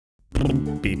Toy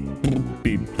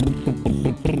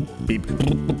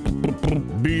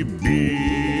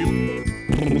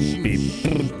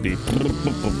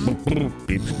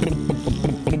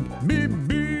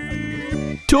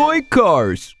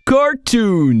cars, Car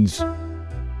Toons.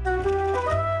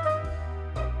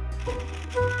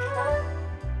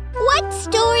 What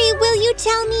story will you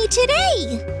tell me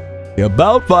today?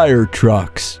 About fire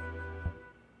trucks.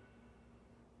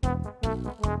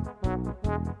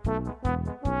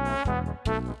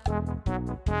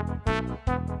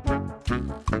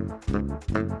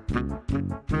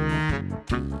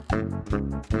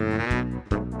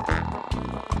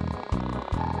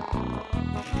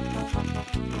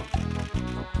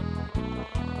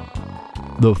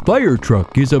 The fire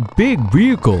truck is a big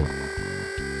vehicle.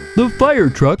 The fire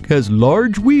truck has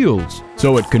large wheels,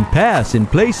 so it can pass in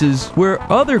places where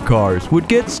other cars would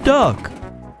get stuck.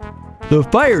 The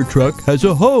fire truck has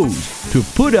a hose to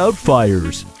put out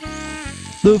fires.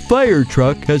 The fire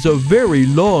truck has a very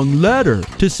long ladder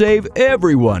to save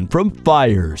everyone from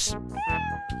fires.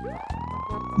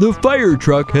 The fire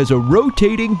truck has a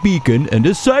rotating beacon and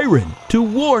a siren to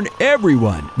warn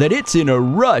everyone that it's in a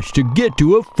rush to get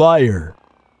to a fire.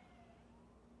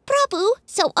 Prabhu,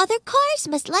 so other cars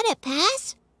must let it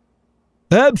pass?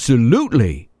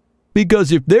 Absolutely.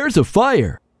 Because if there's a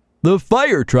fire, the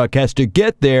fire truck has to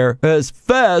get there as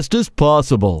fast as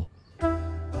possible.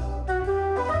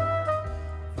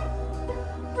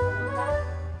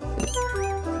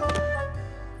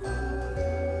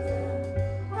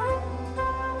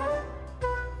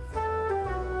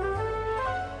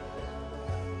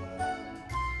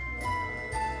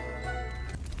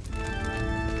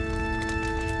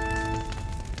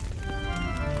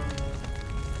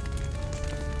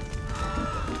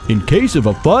 In case of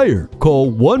a fire,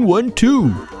 call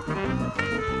 112.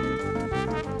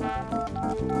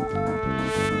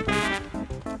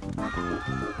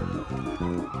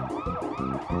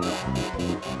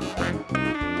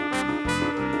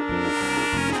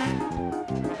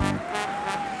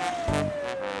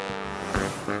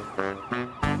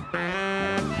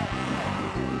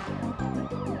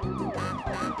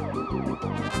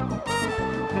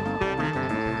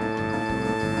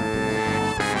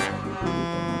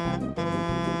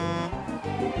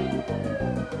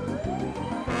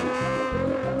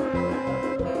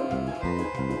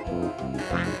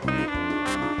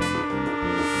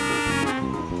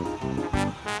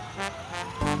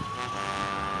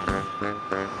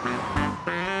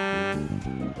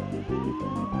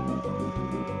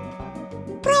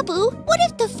 Prabhu, what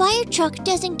if the fire truck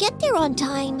doesn't get there on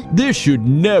time? This should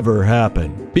never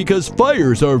happen because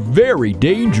fires are very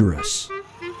dangerous.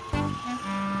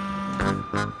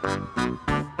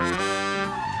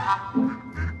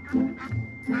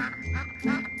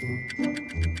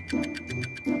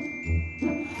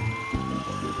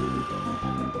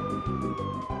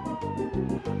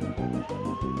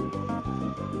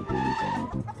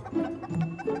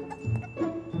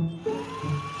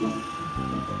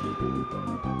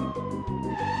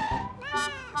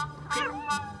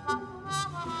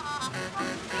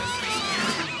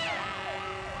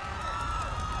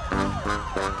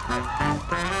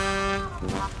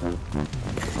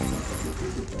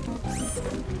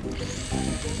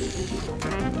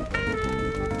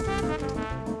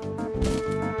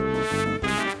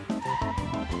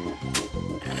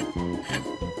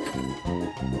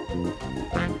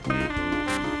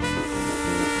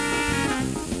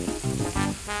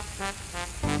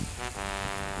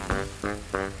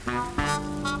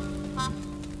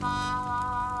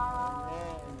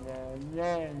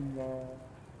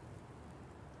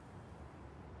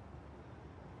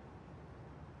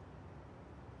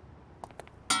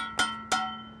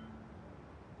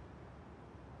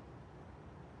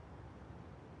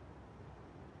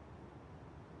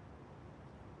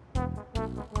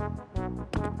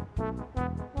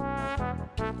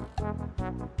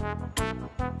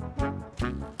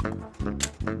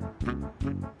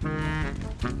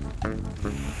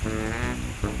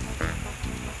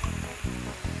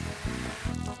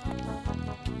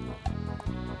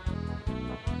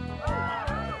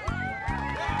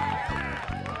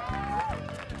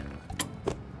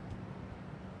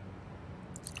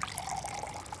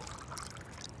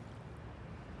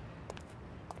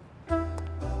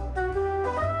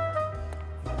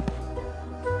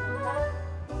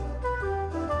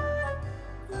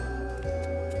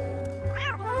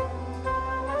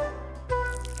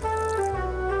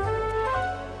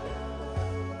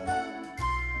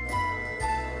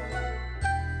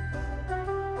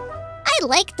 I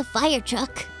like the fire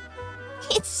truck.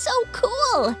 It's so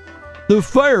cool. The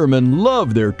firemen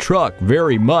love their truck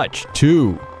very much,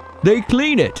 too. They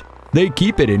clean it, They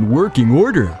keep it in working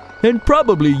order and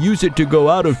probably use it to go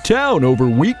out of town over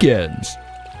weekends.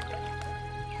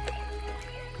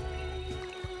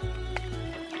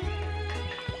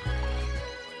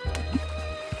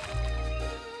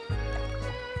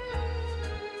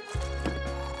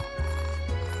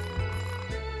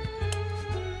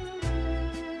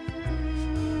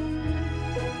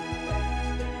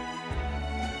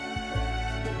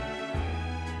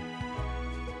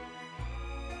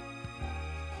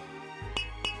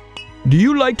 Do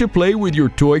you like to play with your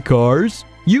toy cars?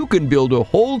 You can build a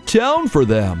whole town for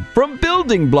them from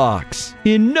building blocks.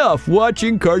 Enough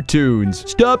watching cartoons.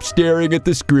 Stop staring at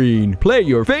the screen. Play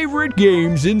your favorite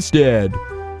games instead.